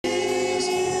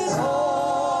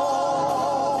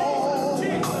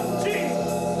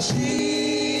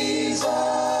Jesus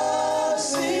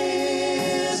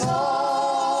is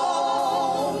all.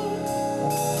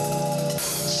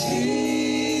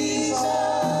 Jesus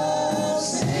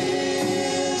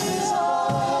is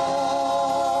all.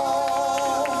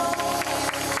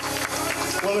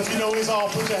 Well, if you know He's all,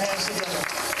 put your hands together.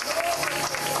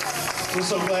 We're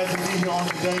so glad to be here on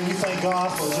today. We thank God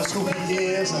for just who He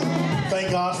is and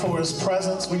thank God for His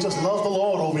presence. We just love the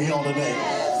Lord over here on today.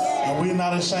 And we're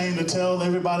not ashamed to tell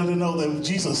everybody to know that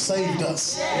Jesus saved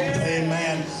us.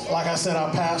 Amen. Like I said,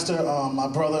 our pastor, my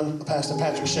brother, Pastor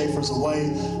Patrick Schaefer, is away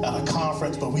at a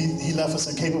conference, but he left us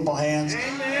in capable hands.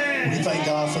 We thank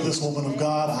God for this woman of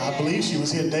God. I believe she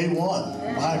was here day one.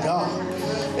 My God.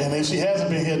 And if she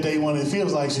hasn't been here day one, it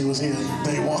feels like she was here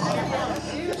day one.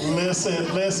 Listen,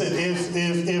 if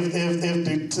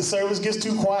the service gets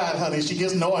too quiet, honey, she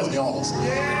gets noisy on us.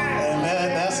 And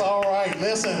that's all right.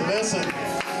 Listen.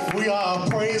 We are a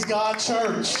Praise God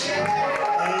church.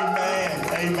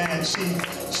 Amen.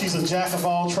 She's a jack of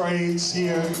all trades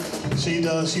here. She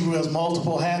wears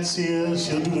multiple hats here.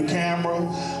 She'll do the camera.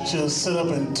 She'll sit up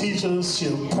and teach us.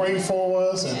 She'll pray for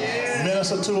us and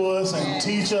minister to us and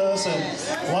teach us. And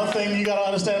one thing you got to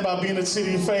understand about being at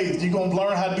City of Faith, you're going to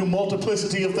learn how to do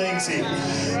multiplicity of things here.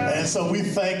 And so we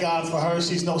thank God for her.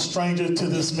 She's no stranger to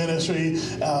this ministry.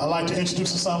 I'd like to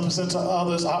introduce her to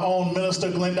others. Our own minister,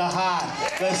 Glenda. Hi.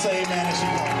 Let's say amen as she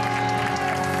goes.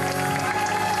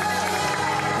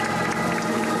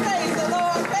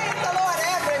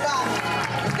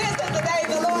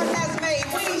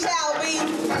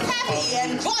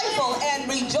 And joyful and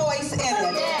rejoice in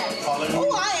it.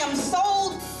 Oh, I am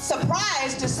so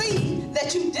surprised to see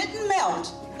that you didn't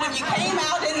melt when you came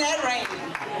out in that rain.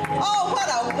 Oh, what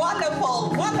a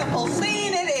wonderful, wonderful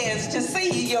scene it is to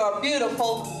see your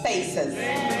beautiful faces.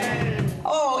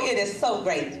 Oh, it is so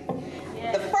great.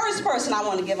 The first person I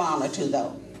want to give honor to,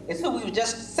 though, is who we were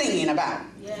just singing about.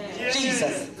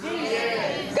 Jesus.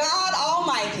 God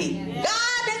Almighty.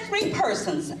 God in three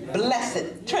persons.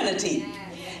 Blessed Trinity.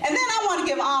 And then I want to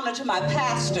give honor to my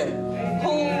pastor,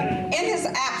 who, in his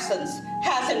absence,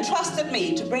 has entrusted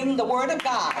me to bring the Word of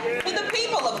God to the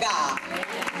people of God.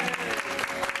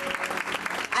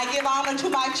 I give honor to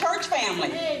my church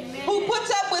family, who puts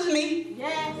up with me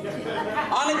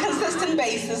on a consistent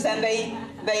basis, and they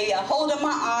hold up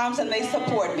my arms and they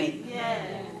support me.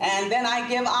 And then I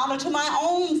give honor to my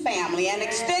own family and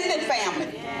extended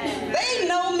family. They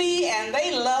know me and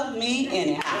they love me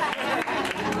anyhow.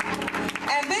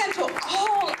 And then to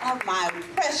all of my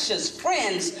precious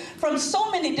friends from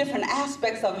so many different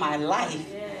aspects of my life.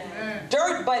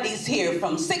 Dirt buddies here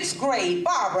from 6th grade.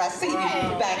 Barbara, I see you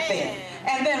back there.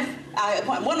 And then I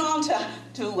went on to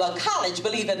college,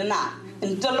 believe it or not.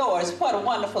 And Dolores, what a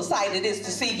wonderful sight it is to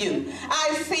see you.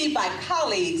 I see my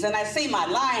colleagues and I see my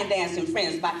line dancing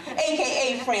friends, my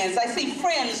AKA friends. I see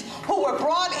friends who were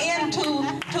brought into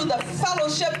the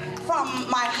fellowship from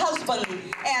my husband.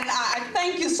 And I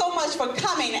thank you so much for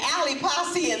coming, Alley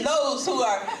Posse, and those who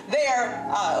are there,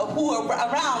 who are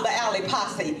around the Alley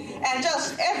Posse. And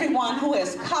just everyone who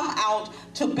has come out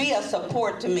to be a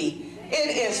support to me.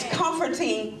 It is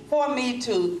comforting for me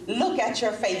to look at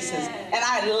your faces, and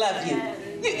I love you.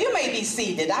 You may be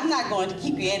seated. I'm not going to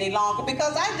keep you any longer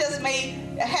because I just may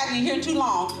have you here too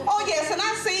long. Oh yes, and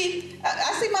I see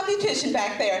my beautician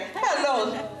back there.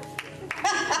 Hello.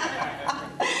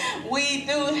 We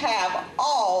do have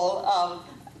all of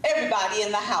everybody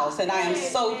in the house, and I am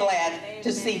so glad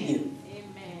to see you.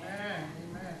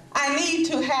 I need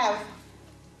to have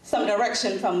some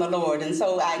direction from the Lord, and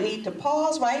so I need to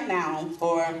pause right now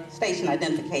for station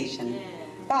identification.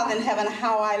 Father in heaven,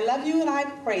 how I love you and I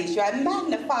praise you. I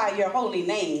magnify your holy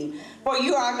name, for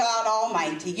you are God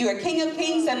Almighty. You are King of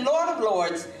kings and Lord of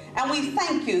lords, and we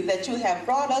thank you that you have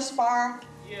brought us far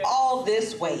all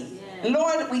this way.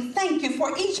 Lord, we thank you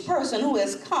for each person who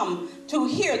has come to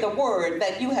hear the word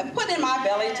that you have put in my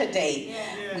belly today.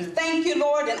 We thank you,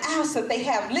 Lord, and ask that they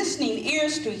have listening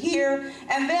ears to hear.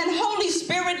 And then, Holy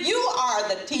Spirit, you are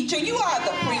the teacher, you are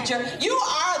the preacher, you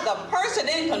are the person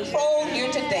in control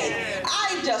here today.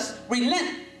 I just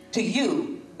relent to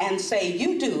you and say,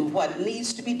 you do what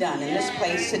needs to be done in this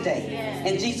place today.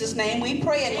 In Jesus' name we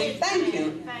pray and we thank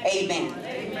you.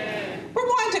 Amen. We're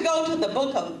going to go to the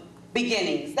book of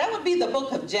beginnings. That would be the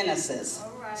book of Genesis.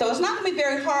 So it's not going to be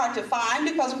very hard to find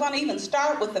because we're going to even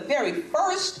start with the very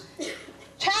first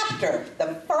chapter,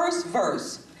 the first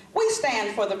verse. We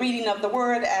stand for the reading of the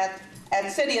word at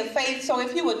City of Faith, so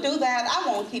if you would do that,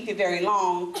 I won't keep you very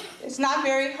long. It's not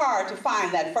very hard to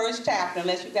find that first chapter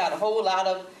unless you've got a whole lot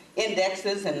of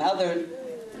indexes and other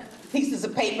pieces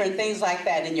of paper and things like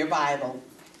that in your Bible.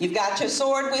 You've got your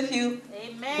sword with you.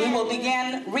 Amen. We will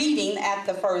begin reading at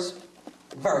the first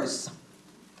verse.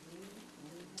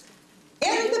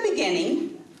 In the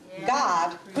beginning,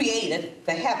 God created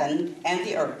the heaven and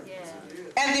the earth.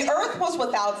 And the earth was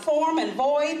without form and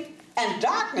void, and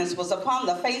darkness was upon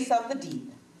the face of the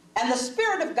deep. And the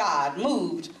Spirit of God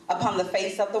moved upon the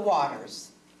face of the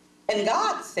waters. And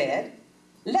God said,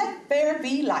 "Let there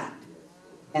be light."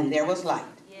 And there was light.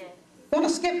 I'm going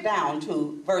to skip down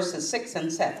to verses 6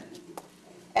 and 7.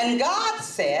 And God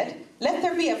said, "Let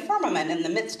there be a firmament in the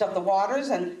midst of the waters,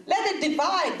 and let it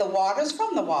divide the waters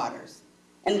from the waters."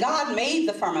 And God made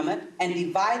the firmament and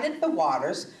divided the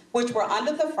waters which were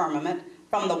under the firmament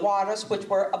from the waters which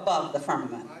were above the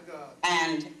firmament.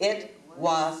 And it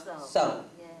was so.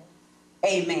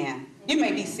 Amen. You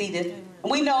may be seated.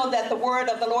 We know that the word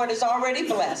of the Lord is already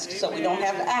blessed, so we don't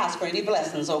have to ask for any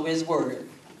blessings over his word.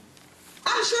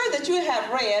 I'm sure that you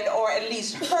have read or at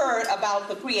least heard about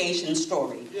the creation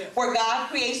story, where God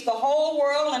creates the whole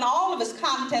world and all of its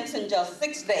contents in just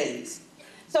 6 days.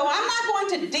 So I'm not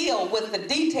going to deal with the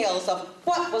details of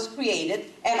what was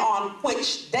created and on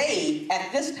which day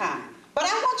at this time. But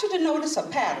I want you to notice a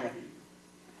pattern.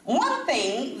 One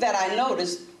thing that I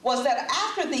noticed was that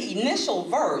after the initial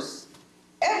verse,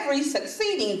 every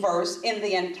succeeding verse in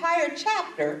the entire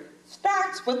chapter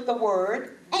starts with the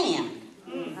word "and."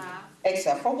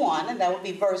 Except for one, and that would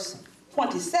be verse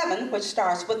 27, which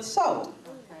starts with "so."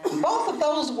 Both of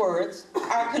those words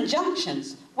are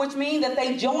conjunctions, which mean that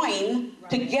they join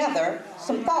together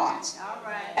some thoughts.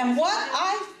 And what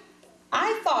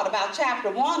I thought about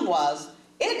chapter 1 was,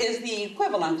 it is the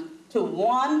equivalent to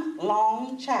one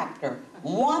long chapter,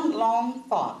 one long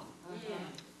thought.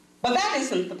 But that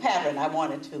isn't the pattern I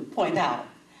wanted to point out.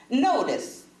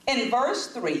 Notice in verse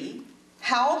 3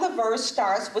 how the verse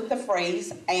starts with the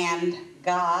phrase, "and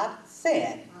God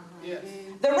said." Yes.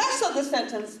 The rest of the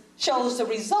sentence shows the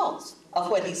results of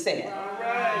what he said.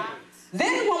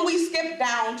 Then when we skip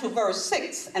down to verse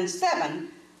 6 and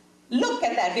 7, look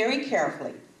at that very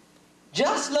carefully.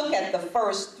 Just look at the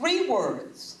first 3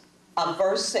 words of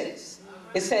verse 6.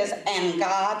 It says, "and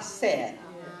God said."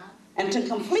 And to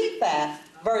complete that,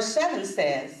 verse 7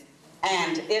 says,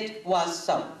 "and it was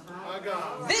so."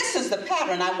 This is the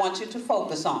pattern I want you to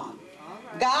focus on.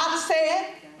 God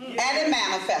said, and it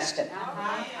manifested.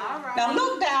 Now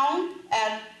look down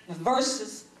at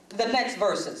the next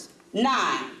verses.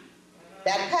 9.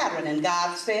 That pattern, "and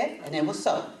God said, and it was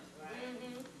so."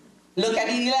 Look at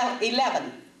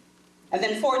 11. And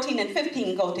then 14 and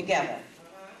 15 go together.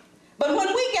 But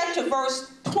when we get to verse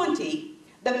 20,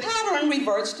 the pattern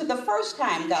reverts to the first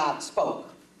time God spoke,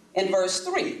 in verse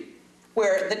 3,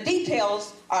 where the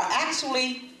details are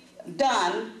actually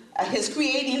done. His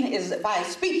creating is by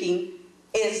speaking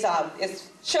is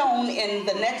shown in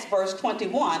the next verse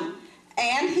 21,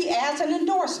 and he adds an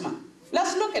endorsement.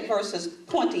 Let's look at verses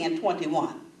 20 and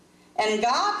 21. "And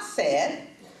God said,"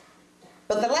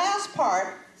 but the last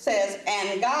part says,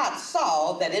 "and God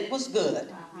saw that it was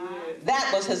good."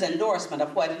 That was his endorsement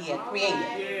of what he had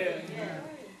created.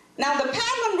 Now the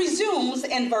pattern resumes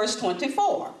in verse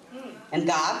 24. "And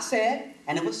God said,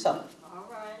 and it was so."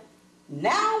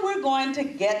 Now we're going to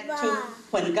get to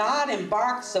when God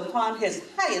embarks upon his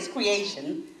highest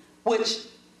creation, which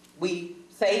we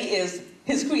say is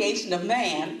his creation of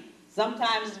man.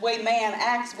 Sometimes the way man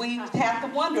acts, we have to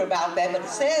wonder about that, but it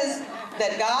says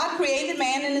that God created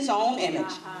man in his own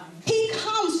image. He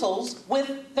counsels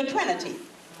with the Trinity.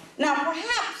 Now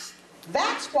perhaps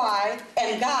that's why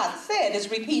 "and God said"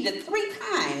 is repeated 3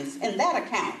 times in that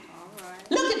account.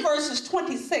 Look at verses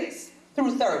 26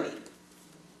 through 30.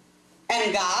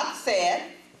 "And God said,"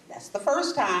 that's the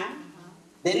first time.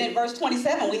 Then in verse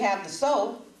 27 we have the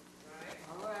 "so."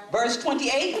 Verse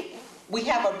 28 we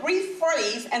have a brief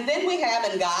phrase, and then we have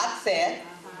 "and God said."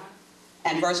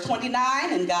 And verse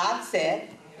 29, "and God said."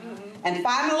 And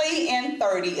finally in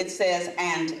 30 it says,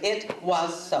 "and it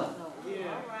was so."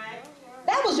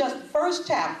 That was just the first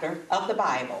chapter of the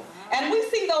Bible. And we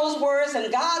see those words "and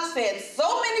God said"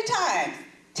 so many times,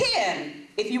 10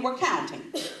 if you were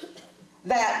counting,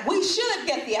 that we should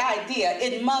get the idea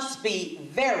it must be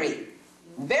very,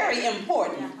 very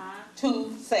important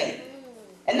to say.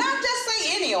 And not just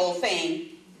say any old thing.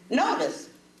 Notice,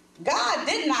 God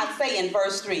did not say in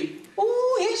verse 3,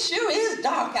 "Ooh, it sure is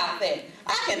dark out there.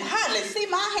 I can hardly see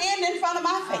my hand in front of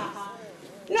my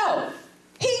face." No,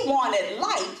 he wanted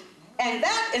light, and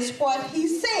that is what he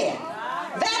said.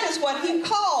 That is what he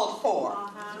called for.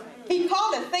 He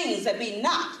called it things that be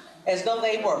not as though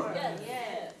they were.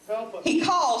 He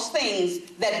calls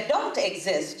things that don't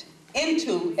exist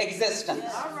into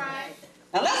existence.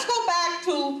 Now let's go back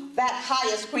to that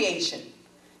highest creation.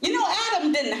 You know,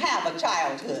 Adam didn't have a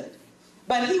childhood,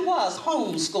 but he was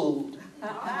homeschooled.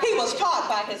 He was taught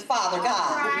by his father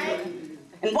God.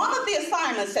 And one of the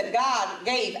assignments that God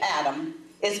gave Adam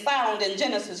is found in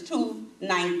Genesis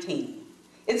 2:19.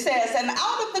 It says, "And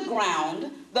out of the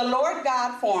ground the Lord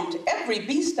God formed every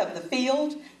beast of the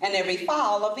field and every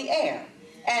fowl of the air,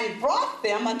 and brought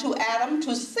them unto Adam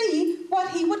to see what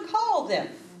he would call them.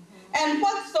 And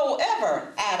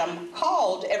whatsoever Adam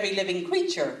called every living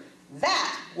creature,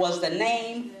 that was the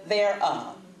name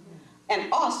thereof."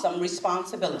 An awesome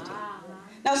responsibility.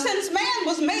 Now, since man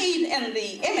was made in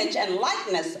the image and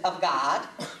likeness of God,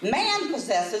 man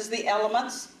possesses the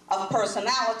elements of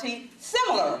personality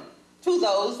similar to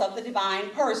those of the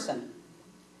divine person.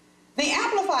 The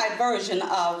Amplified version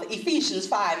of Ephesians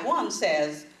 5:1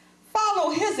 says,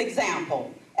 "Follow his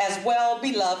example as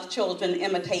well-beloved children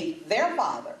imitate their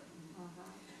father."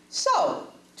 So,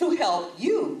 to help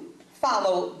you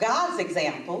follow God's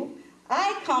example,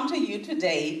 I come to you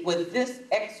today with this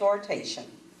exhortation.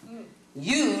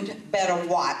 You'd better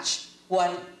watch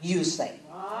what you say.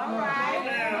 All right.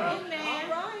 Amen.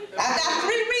 I've got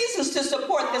 3 reasons to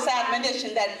support this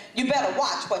admonition that you better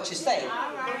watch what you say.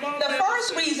 The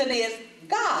first reason is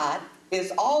God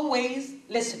is always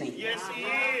listening. Yes, he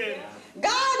is.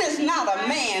 God is not a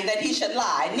man that he should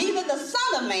lie, neither the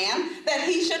Son of Man that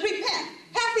he should repent.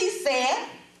 Hath he said,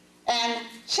 and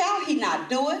shall he not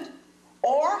do it?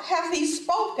 Or hath he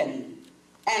spoken,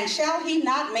 and shall he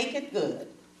not make it good?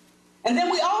 And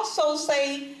then we also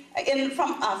say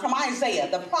from Isaiah,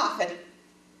 the prophet,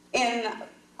 in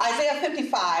Isaiah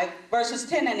 55, verses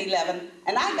 10 and 11,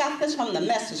 and I got this from the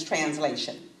Message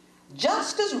translation.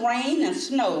 "Just as rain and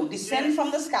snow descend from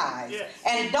the skies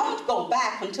and don't go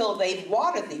back until they've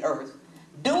watered the earth,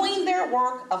 doing their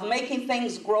work of making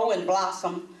things grow and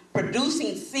blossom,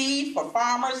 producing seed for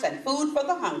farmers and food for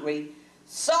the hungry,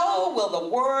 so will the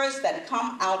words that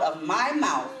come out of my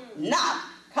mouth not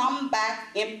come back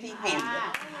empty-handed."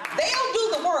 They'll do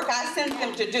the work I sent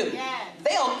them to do.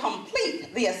 They'll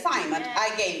complete the assignment I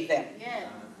gave them.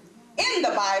 In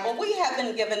the Bible, we have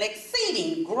been given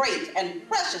exceeding great and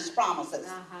precious promises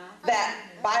that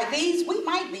by these we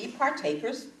might be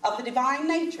partakers of the divine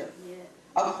nature.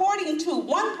 According to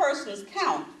one person's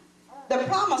count, the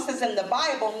promises in the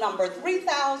Bible number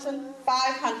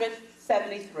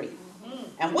 3,573.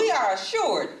 And we are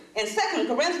assured in 2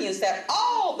 Corinthians that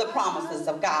all the promises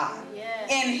of God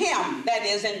in him, that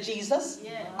is in Jesus,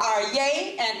 are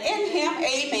yea, and in him,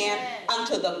 amen,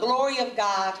 unto the glory of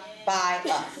God by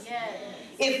us.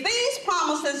 If these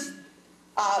promises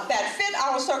that fit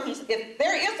our circumstance, if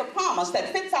there is a promise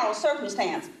that fits our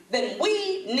circumstance, then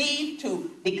we need to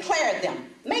declare them,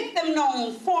 make them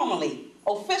known formally,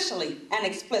 officially, and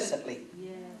explicitly.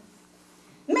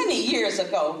 Many years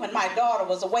ago, when my daughter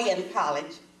was away in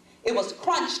college, it was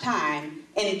crunch time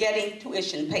in getting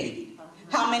tuition paid.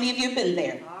 How many of you have been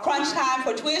there? Crunch time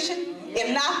for tuition? If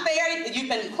not there, you've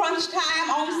been crunch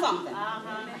time on something.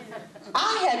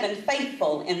 I had been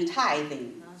faithful in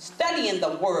tithing, studying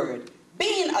the word,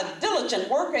 being a diligent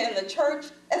worker in the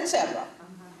church, etc.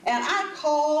 And I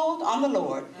called on the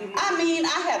Lord. I mean,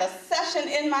 I had a session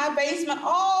in my basement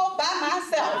all by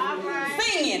myself,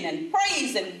 singing and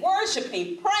praising,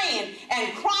 worshiping, praying,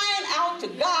 and crying out to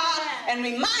God and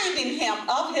reminding him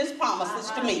of his promises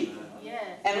to me.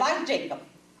 And like Jacob,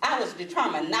 I was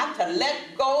determined not to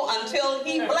let go until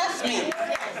he blessed me.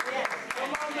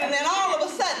 And then all of a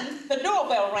sudden, the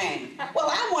doorbell rang. Well,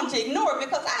 I wanted to ignore it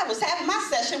because I was having my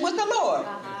session with the Lord.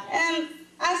 And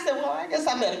I said, well, I guess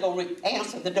I better go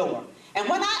answer the door. And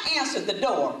when I answered the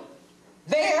door,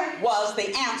 there was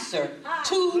the answer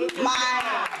to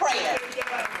my prayer.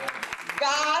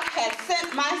 God had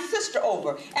sent my sister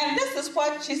over. And this is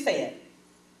what she said.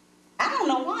 "I don't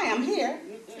know why I'm here.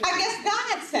 I guess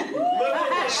God sent me."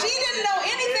 She didn't know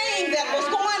anything that was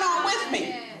going on with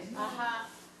me.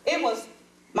 It was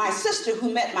my sister who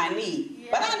met my need.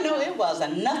 But I know it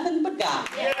wasn't nothing but God.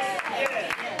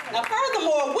 Now,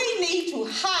 furthermore, we need to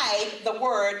hide the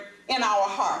word in our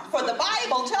heart. For the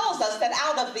Bible tells us that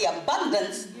out of the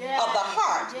abundance of the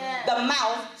heart, the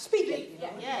mouth speaketh.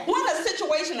 When a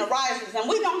situation arises and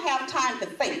we don't have time to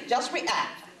think, just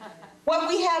react. What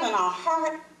we have in our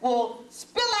heart will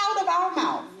spill out of our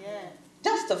mouth.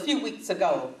 Just a few weeks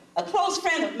ago, a close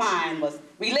friend of mine was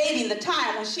relating the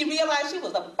time when she realized she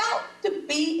was about to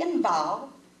be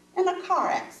involved in a car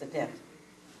accident.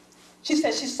 She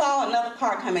said she saw another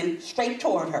car coming straight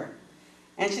toward her.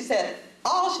 And she said,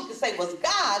 all she could say was,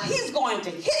 "God, he's going to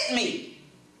hit me."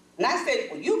 And I said,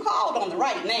 "Well, you called on the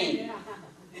right name."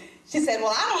 She said,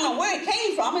 "Well, I don't know where it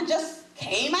came from. It just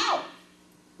came out."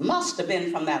 Must have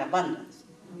been from that abundance.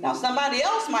 Now, somebody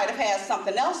else might have had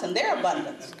something else in their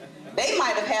abundance. They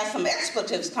might have had some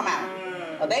expletives come out.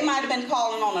 Or they might have been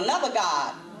calling on another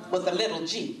God with a little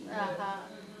g.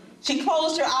 She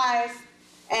closed her eyes,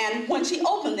 and when she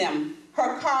opened them,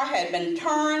 her car had been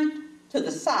turned to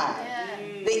the side.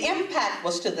 The impact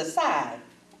was to the side,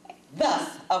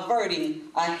 thus averting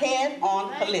a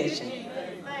head-on collision.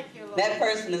 That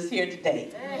person is here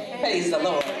today. Praise the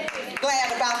Lord.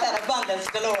 Glad about that abundance,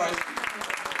 Dolores.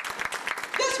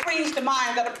 This brings to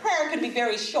mind that a prayer can be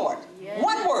very short.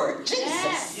 One word,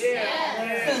 Jesus.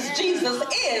 Since Jesus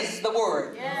is the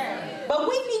Word. But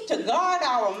we need to guard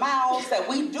our mouths that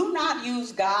we do not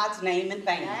use God's name in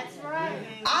vain.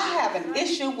 I have an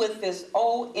issue with this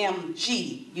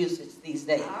OMG usage these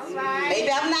days.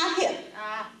 Maybe I'm not hip.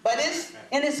 But it's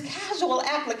in its casual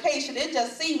application, it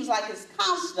just seems like it's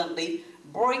constantly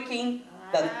breaking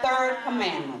the third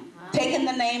commandment, taking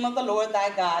the name of the Lord thy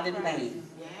God in vain.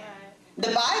 The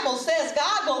Bible says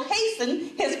God will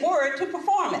hasten his word to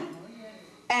perform it.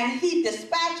 And he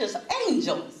dispatches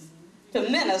angels to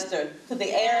minister to the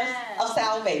heirs of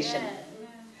salvation.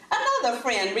 Another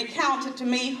friend recounted to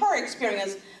me her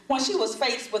experience when she was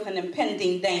faced with an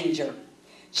impending danger.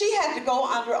 She had to go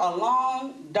under a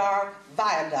long, dark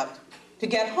viaduct to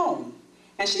get home.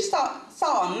 And she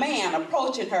saw a man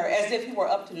approaching her as if he were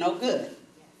up to no good.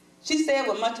 She said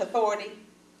with much authority,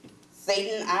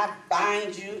 "Satan, I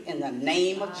bind you in the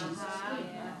name of Jesus."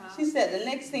 She said the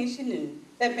next thing she knew,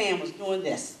 that man was doing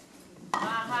this.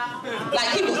 Like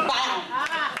he was bound.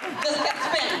 Just kept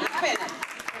spinning.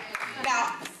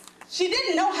 Now, she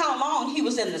didn't know how long he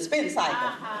was in the spin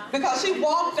cycle because she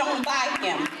walked on by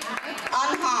him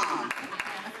unharmed.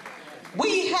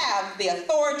 We have the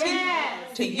authority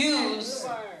to use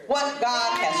what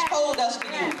God has told us to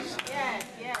use.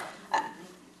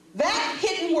 That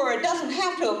hidden word doesn't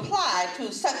have to apply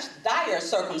to such dire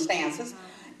circumstances.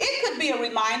 It could be a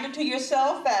reminder to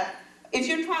yourself that if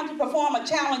you're trying to perform a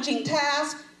challenging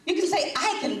task, you can say,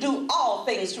 "I can do all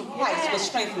things through Christ which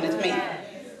strengtheneth me."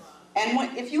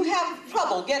 And if you have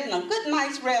trouble getting a good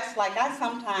night's rest like I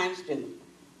sometimes do,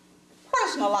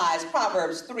 personalize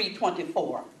Proverbs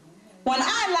 3:24. "When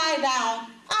I lie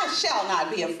down, I shall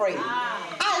not be afraid.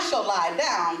 I shall lie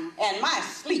down, and my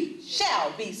sleep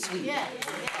shall be sweet."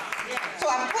 So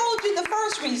I've told you the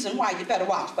first reason why you better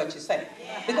watch what you say,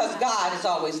 because God is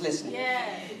always listening.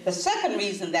 The second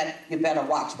reason that you better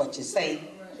watch what you say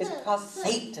is because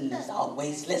Satan is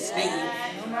always listening.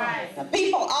 Now,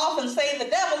 people often say the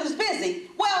devil is busy.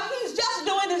 Well, he's just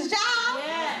doing his job.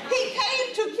 He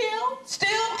came to kill,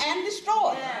 steal, and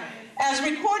destroy. As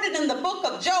recorded in the book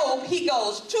of Job, he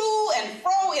goes to and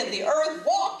fro in the earth,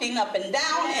 walking up and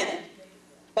down in it.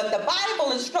 But the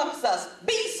Bible instructs us,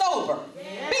 be sober,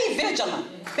 be vigilant,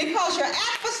 because your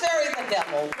adversary, the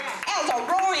devil, as a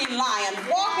roaring lion,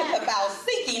 walketh about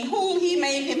seeking whom he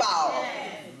may devour.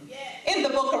 In the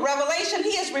book of Revelation,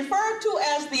 he is referred to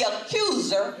as the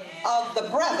accuser of the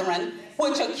brethren,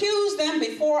 which accuse them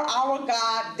before our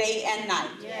God day and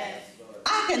night.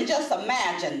 I can just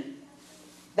imagine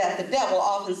that the devil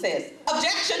often says,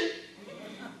 "Objection!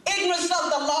 Ignorance of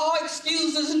the law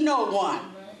excuses no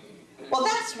one." Well,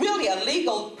 that's really a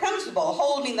legal principle,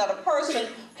 holding that a person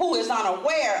who is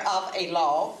unaware of a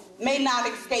law may not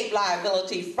escape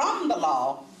liability from the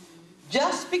law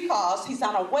just because he's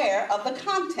unaware of the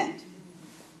content.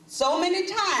 So many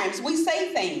times we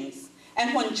say things,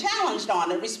 and when challenged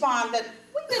on it, respond that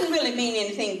we didn't really mean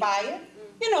anything by it.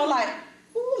 You know, like,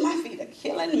 "Ooh, my feet are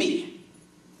killing me.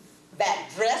 That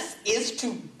dress is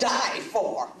to die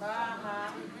for.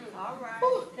 All right.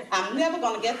 Ooh, I'm never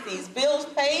going to get these bills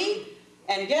paid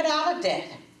and get out of debt.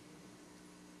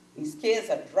 These kids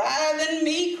are driving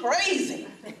me crazy.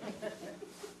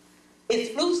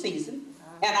 It's flu season,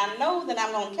 and I know that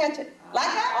I'm going to catch it, like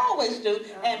I always do,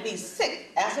 and be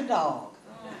sick as a dog."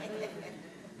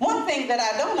 One thing that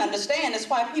I don't understand is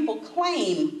why people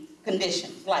claim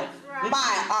conditions like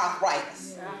my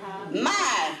arthritis,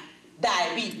 my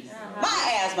diabetes,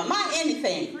 my asthma, my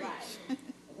anything.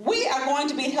 We are going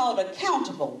to be held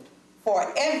accountable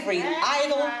for every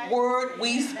idle word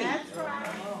we speak.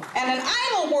 And an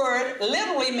idle word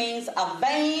literally means a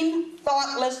vain,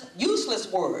 thoughtless, useless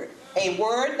word, a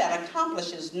word that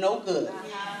accomplishes no good.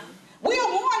 We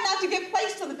are warned not to give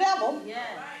place to the devil.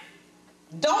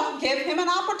 Don't give him an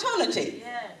opportunity.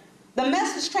 The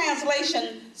Message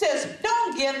translation says,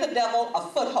 "Don't give the devil a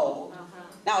foothold."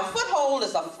 Now, a foothold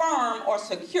is a firm or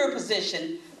secure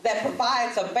position that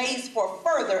provides a base for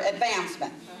further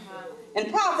advancement.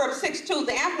 In Proverbs 6:2,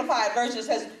 the Amplified Version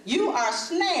says, "You are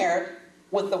snared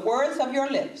with the words of your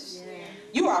lips.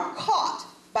 You are caught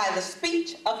by the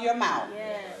speech of your mouth."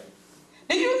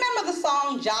 Do you remember the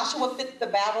song, Joshua Fit the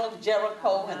Battle of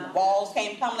Jericho and the walls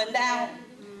came tumbling down?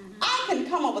 I can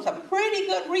come up with a pretty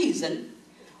good reason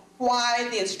why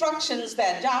the instructions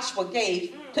that Joshua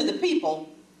gave to the people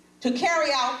to carry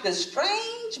out this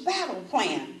strange battle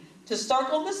plan to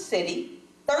circle the city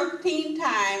 13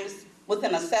 times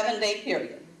within a 7-day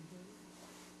period.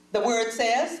 The word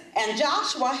says, and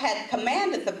Joshua had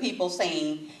commanded the people,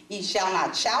 saying, ye shall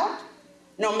not shout,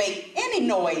 nor make any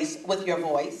noise with your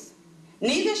voice,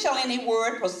 neither shall any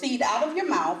word proceed out of your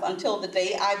mouth until the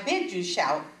day I bid you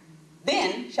shout,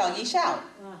 then shall ye shout.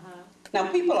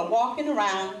 Now people are walking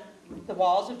around the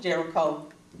walls of Jericho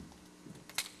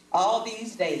all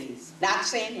these days, not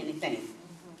saying anything.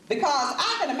 Because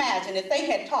I can imagine if they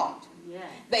had talked,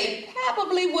 they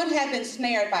probably would have been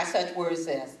snared by such words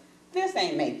as, this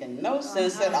ain't making no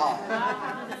sense at all.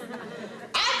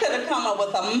 I could have come up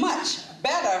with a much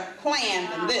better plan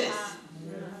than this.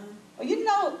 Well, you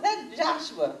know, that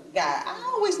Joshua guy,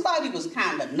 I always thought he was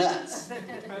kind of nuts.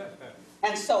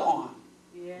 And so on.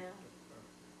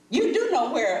 You do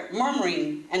know where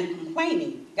murmuring and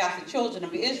complaining got the children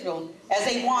of Israel as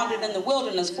they wandered in the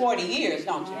wilderness 40 years,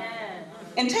 don't you?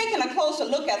 In taking a closer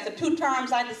look at the two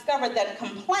terms, I discovered that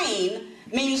complain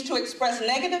means to express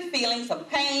negative feelings of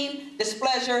pain,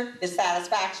 displeasure,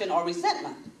 dissatisfaction, or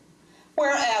resentment.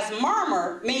 Whereas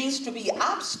murmur means to be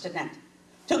obstinate,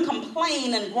 to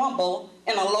complain and grumble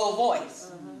in a low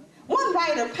voice. One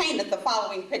writer painted the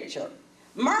following picture.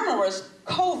 Murmurers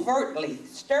covertly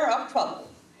stir up trouble.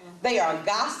 They are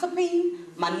gossiping,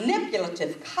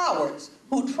 manipulative cowards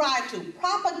who try to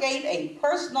propagate a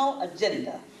personal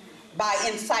agenda by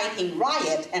inciting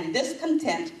riot and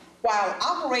discontent while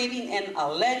operating in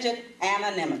alleged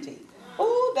anonymity.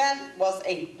 Ooh, that was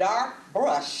a dark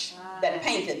brush that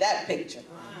painted that picture.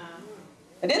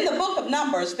 But in the book of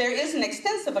Numbers, there is an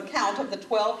extensive account of the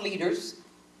 12 leaders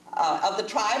of the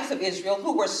tribes of Israel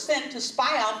who were sent to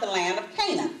spy out the land of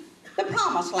Canaan, the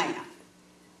promised land.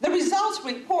 The results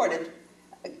reported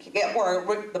were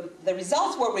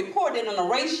reported in a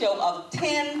ratio of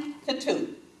 10 to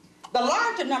 2. The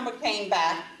larger number came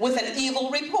back with an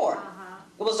evil report.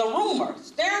 It was a rumor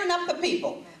stirring up the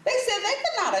people. They said they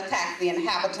could not attack the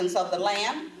inhabitants of the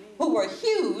land, who were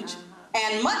huge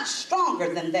and much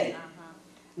stronger than they.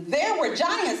 There were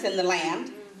giants in the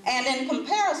land, and in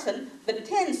comparison, the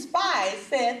 10 spies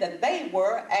said that they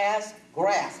were as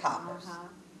grasshoppers.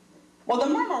 Well,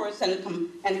 the murmurers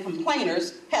and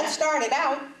complainers had started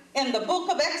out in the book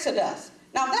of Exodus.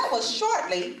 Now, that was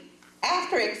shortly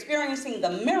after experiencing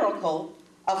the miracle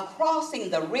of crossing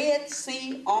the Red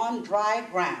Sea on dry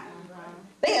ground.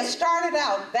 They had started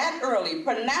out that early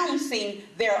pronouncing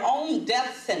their own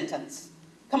death sentence,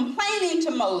 complaining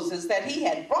to Moses that he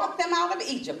had brought them out of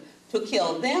Egypt to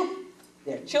kill them,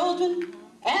 their children,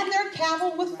 and their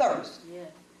cattle with thirst.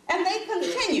 And they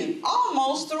continued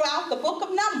almost throughout the book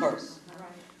of Numbers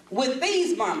with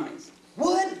these murmurings.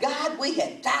 Would God we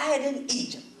had died in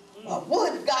Egypt, or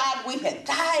would God we had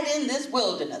died in this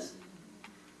wilderness.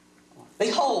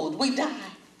 Behold, we die.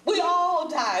 We all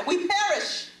die. We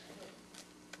perish.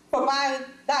 For by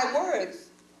thy words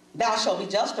thou shalt be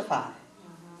justified,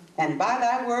 and by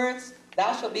thy words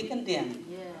thou shalt be condemned,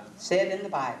 said in the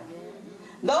Bible.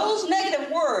 Those negative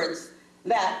words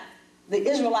that the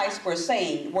Israelites were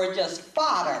saying were just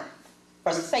fodder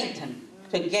for Satan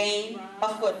to gain a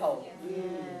foothold.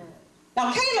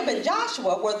 Now, Caleb and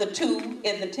Joshua were the two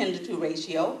in the 10 to 2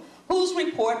 ratio, whose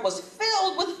report was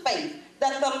filled with faith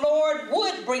that the Lord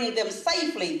would bring them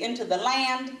safely into the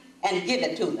land and give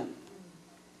it to them.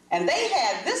 And they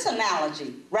had this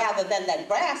analogy rather than that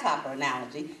grasshopper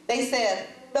analogy. They said,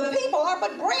 the people are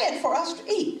but bread for us to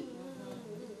eat.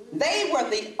 They were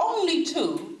the only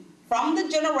two from the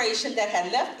generation that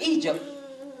had left Egypt,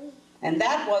 and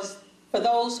that was for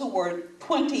those who were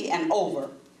 20 and over,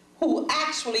 who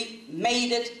actually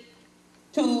made it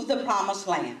to the promised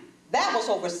land. That was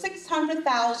over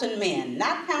 600,000 men,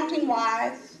 not counting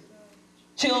wives,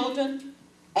 children,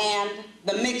 and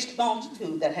the mixed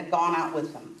multitude that had gone out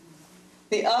with them.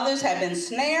 The others had been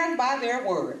snared by their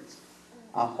words.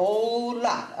 A whole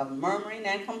lot of murmuring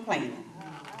and complaining.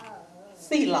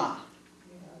 Selah.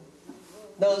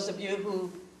 Those of you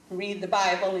who read the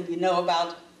Bible and you know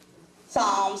about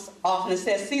Psalms, often it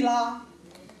says Selah.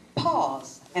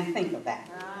 Pause and think of that.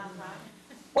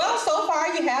 Well, so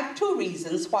far you have two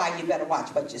reasons why you better watch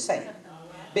what you say.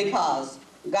 Because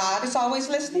God is always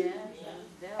listening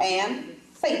and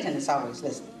Satan is always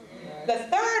listening. The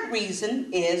third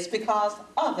reason is because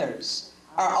others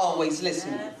are always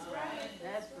listening.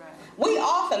 We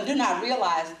often do not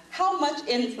realize how much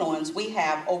influence we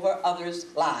have over others'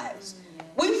 lives.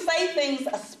 We say things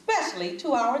especially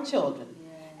to our children.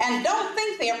 and don't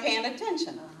think they're paying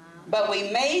attention. But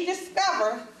we may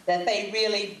discover that they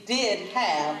really did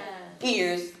have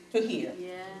ears to hear.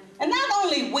 And not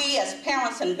only we as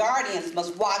parents and guardians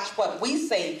must watch what we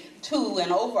say to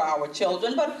and over our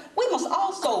children, but we must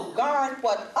also guard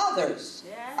what others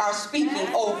are speaking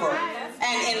over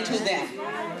and into them.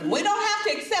 We don't have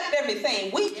to accept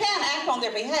everything. We can act on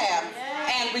their behalf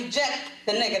and reject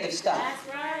the negative stuff.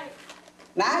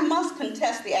 Now I must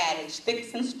contest the adage,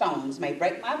 sticks and stones may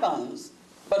break my bones,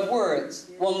 but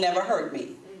words will never hurt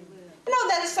me. You know,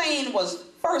 that saying was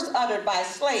first uttered by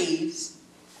slaves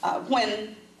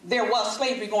when there was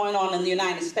slavery going on in the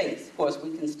United States. Of course,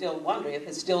 we can still wonder if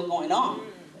it's still going on.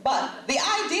 But the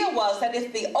idea was that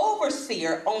if the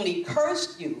overseer only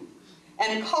cursed you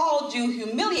and called you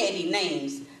humiliating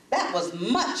names, that was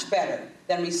much better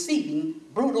than receiving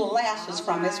brutal lashes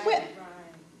from his whip.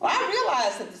 Well, I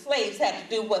realized that the slaves had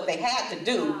to do what they had to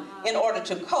do in order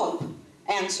to cope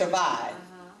and survive.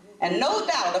 And no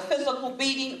doubt a physical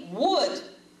beating would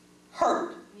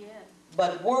hurt,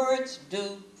 but words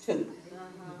do too.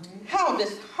 How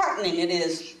disheartening it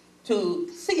is to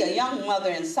see a young mother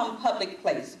in some public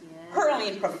place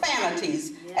hurling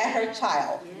profanities at her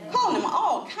child, calling him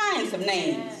all kinds of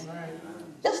names.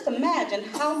 Just imagine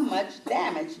how much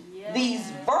damage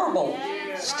these verbal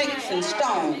sticks and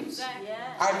stones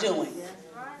are doing.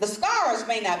 The scars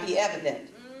may not be evident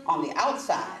on the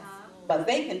outside, but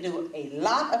they can do a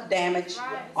lot of damage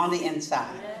on the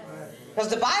inside. Because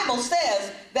the Bible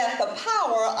says that the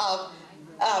power of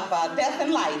death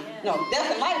and life,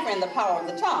 death and life are in the power of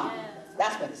the tongue.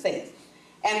 That's what it says.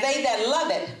 And they that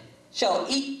love it shall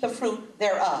eat the fruit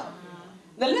thereof.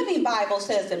 The Living Bible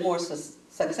says it more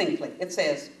succinctly. It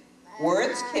says,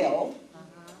 words kill,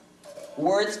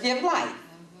 words give life.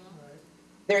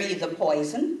 They're either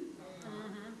poison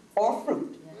or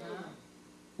fruit.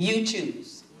 You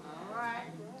choose.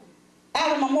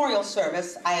 At a memorial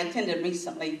service I attended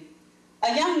recently,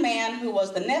 a young man who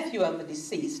was the nephew of the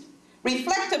deceased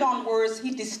reflected on words he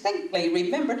distinctly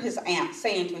remembered his aunt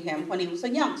saying to him when he was a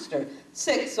youngster,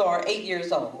 6 or 8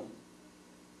 years old.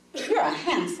 "You're a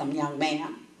handsome young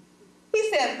man."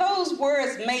 He said those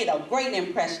words made a great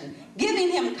impression, giving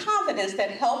him confidence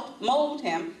that helped mold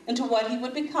him into what he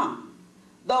would become.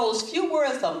 Those few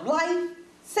words of life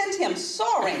sent him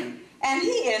soaring, and he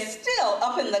is still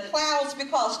up in the clouds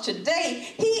because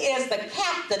today he is the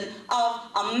captain of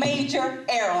a major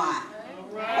airline.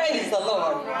 Praise the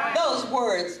Lord. Those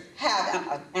words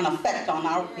have an effect on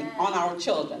our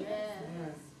children.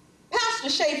 Pastor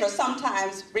Schaefer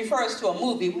sometimes refers to a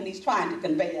movie when he's trying to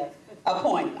convey a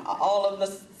point. All of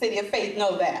the City of Faith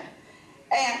know that.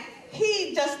 And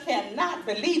he just cannot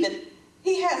believe it.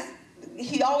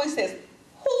 He always says,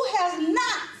 "Who has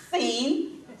not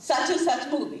seen such and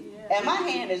such movie?" And my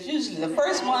hand is usually the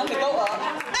first one to go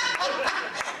up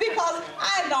because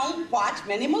I don't watch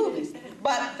many movies.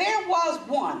 But there was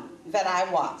one that I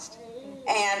watched,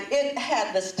 and it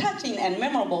had this touching and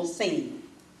memorable scene.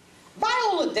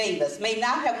 Viola Davis may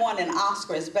not have won an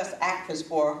Oscar as Best Actress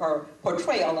for her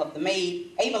portrayal of the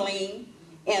maid Eveline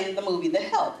in the movie The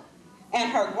Help,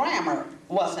 and her grammar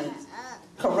wasn't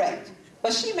correct.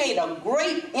 But she made a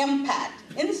great impact,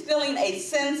 instilling a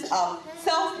sense of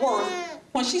self-worth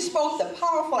when she spoke the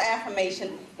powerful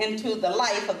affirmation into the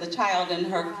life of the child in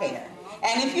her care.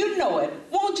 And if you know it,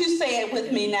 won't you say it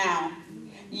with me now?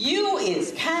 You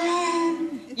is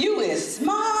kind, you is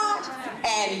smart,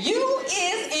 and you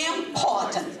is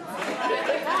important.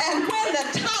 And when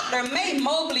the toddler May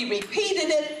Mobley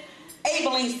repeated it,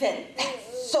 Eveline said,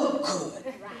 "That's so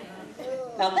good."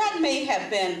 Now that may have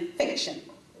been fiction,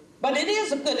 but it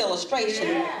is a good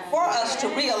illustration for us to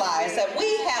realize that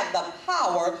we have the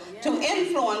power to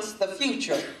influence the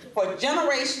future for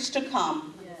generations to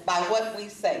come by what we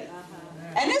say.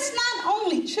 And it's not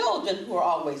only children who are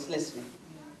always listening.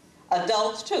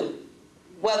 Adults too,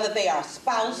 whether they are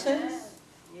spouses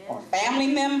or family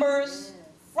members,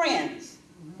 friends,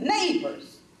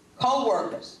 neighbors,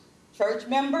 co-workers, church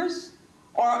members,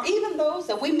 or even those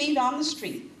that we meet on the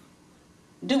street.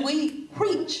 Do we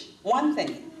preach one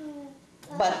thing,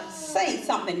 but say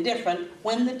something different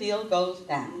when the deal goes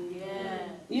down?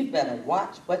 You better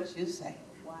watch what you say.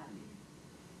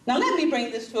 Now let me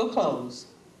bring this to a close.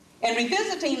 In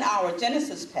revisiting our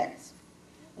Genesis text,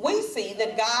 we see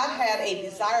that God had a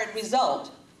desired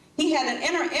result. He had an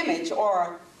inner image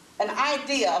or an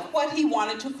idea of what he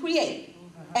wanted to create,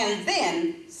 and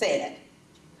then said.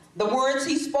 The words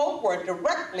he spoke were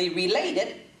directly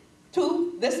related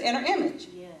to this inner image.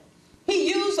 He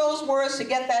used those words to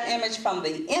get that image from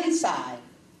the inside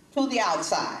to the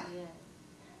outside.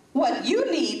 What you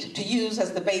need to use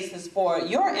as the basis for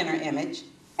your inner image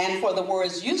and for the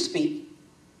words you speak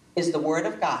is the word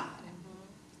of God.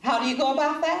 How do you go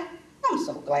about that? I'm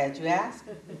so glad you asked.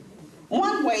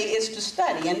 One way is to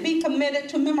study and be committed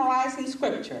to memorizing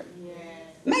scripture.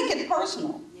 Make it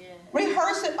personal.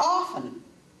 Rehearse it often.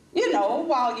 You know,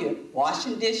 while you're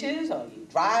washing dishes or you're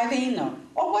driving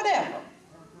or whatever.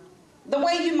 The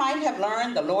way you might have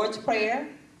learned the Lord's Prayer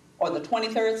or the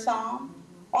 23rd Psalm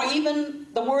or even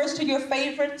the words to your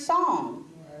favorite song,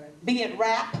 be it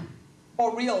rap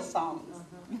or real songs.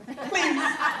 Please,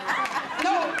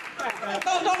 no,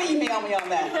 don't email me on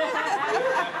that.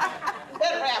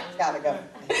 That rap's got to go.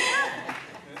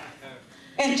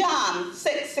 In John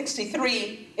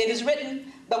 6:63, it is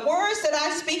written, "The words that I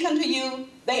speak unto you,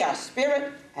 they are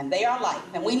spirit and they are life."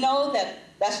 And we know that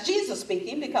that's Jesus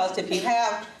speaking, because if you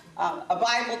have a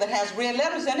Bible that has red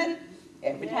letters in it,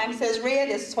 every time it says red,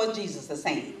 it's what Jesus is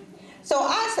saying. So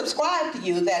I subscribe to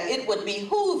you that it would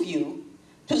behoove you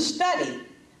to study,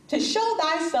 to show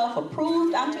thyself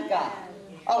approved unto God,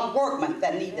 a workman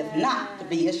that needeth not to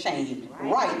be ashamed,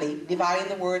 rightly dividing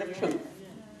the word of truth.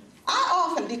 I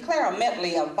often declare a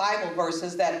medley of Bible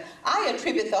verses that I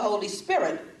attribute the Holy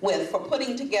Spirit with for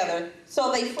putting together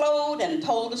so they flowed and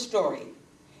told a story.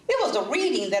 It was a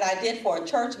reading that I did for a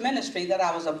church ministry that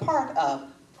I was a part of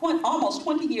almost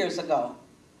 20 years ago.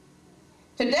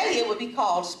 Today it would be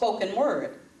called Spoken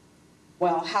Word.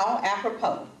 Well, how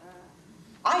apropos.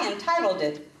 I entitled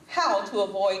it, How to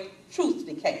Avoid Truth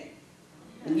Decay.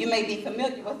 You may be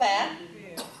familiar with that,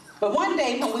 but one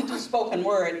day when we do spoken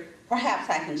word, perhaps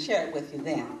I can share it with you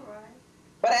then.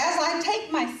 But as I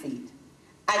take my seat,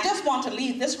 I just want to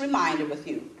leave this reminder with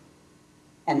you.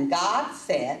 And God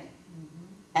said,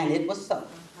 and it was so.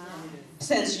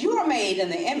 Since you are made in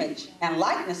the image and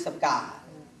likeness of God,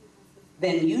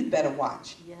 then you'd better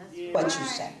watch what you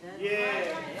say.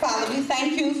 Father, we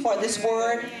thank you for this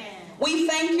word. We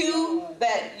thank you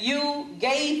that you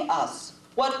gave us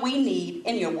what we need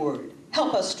in your word.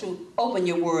 Help us to open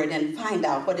your word and find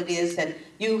out what it is that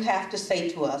you have to say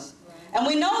to us. And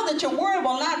we know that your word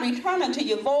will not return unto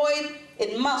you void.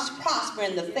 It must prosper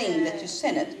in the thing that you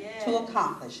sent it to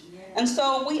accomplish. And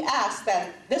so we ask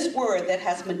that this word that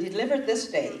has been delivered this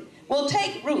day will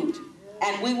take root,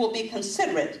 and we will be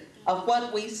considerate of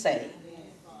what we say.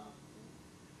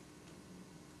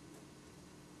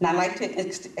 And I'd like to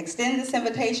extend this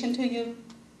invitation to you.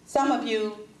 Some of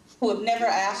you who have never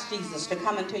asked Jesus to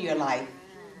come into your life,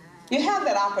 you have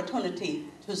that opportunity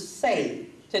to say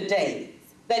today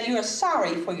that you are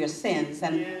sorry for your sins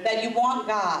and that you want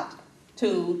God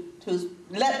to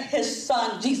let his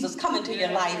son Jesus come into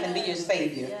your life and be your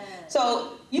Savior.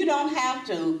 So you don't have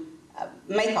to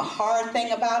make a hard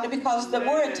thing about it, because the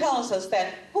word tells us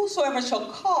that whosoever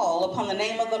shall call upon the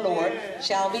name of the Lord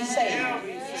shall be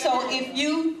saved. So if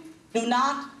you do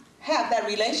not have that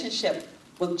relationship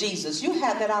with Jesus, you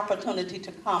have that opportunity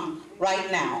to come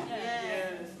right now.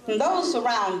 And those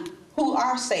around who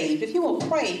are saved, if you will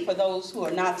pray for those who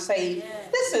are not saved,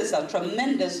 this is a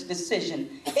tremendous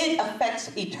decision. It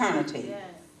affects eternity.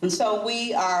 And so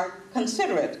we are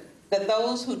considerate that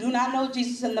those who do not know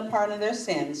Jesus in the pardon of their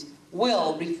sins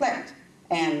will reflect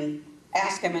and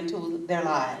ask him into their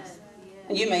lives.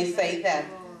 And you may say that,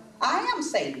 I am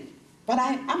saved, but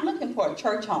I'm looking for a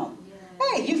church home.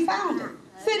 Hey, you found it.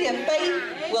 City of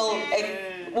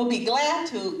Faith will be glad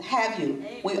to have you.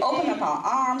 We open up our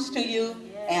arms to you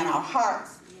and our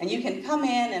hearts, and you can come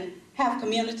in and have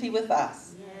community with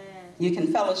us. You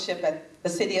can fellowship at the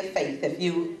City of Faith if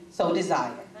you so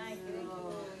desire. Thank you,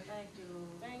 Lord. Thank you,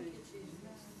 Lord. Thank you,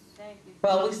 Jesus. Thank you.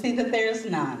 Well, we see that there is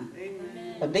none.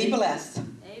 Amen. But be blessed.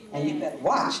 Amen. And you better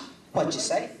watch what you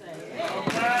say.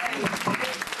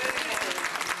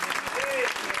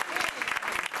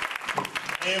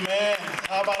 Amen.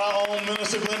 How about our own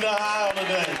Minister Glenda High on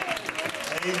today?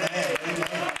 Amen.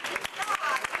 Amen.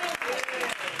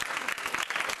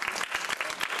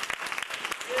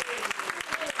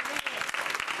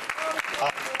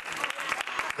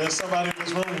 There's somebody in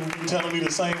this room who's been telling me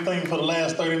the same thing for the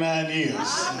last 39 years.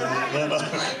 As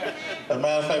a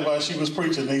matter of fact, while she was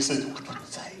preaching, they said, "What did you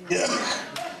say?" Yeah.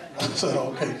 I said,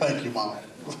 "Okay, thank you, Mom."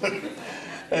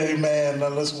 Amen. Now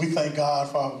we thank God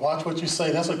for, watch what you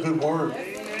say. That's a good word.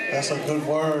 That's a good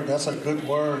word. That's a good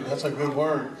word. That's a good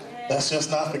word. That's just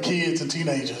not for kids and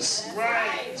teenagers.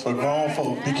 It's for grown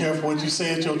folk. Be careful what you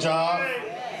say at your job.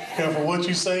 Be careful what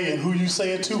you say and who you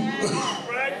say it to.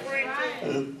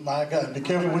 My God, be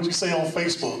careful what you say on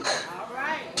Facebook,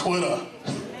 Twitter.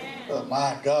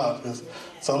 My God, because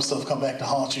some stuff come back to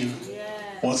haunt you.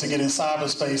 Once you get in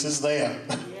cyberspace, it's there.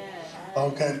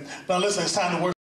 Okay. Now listen, it's time to work.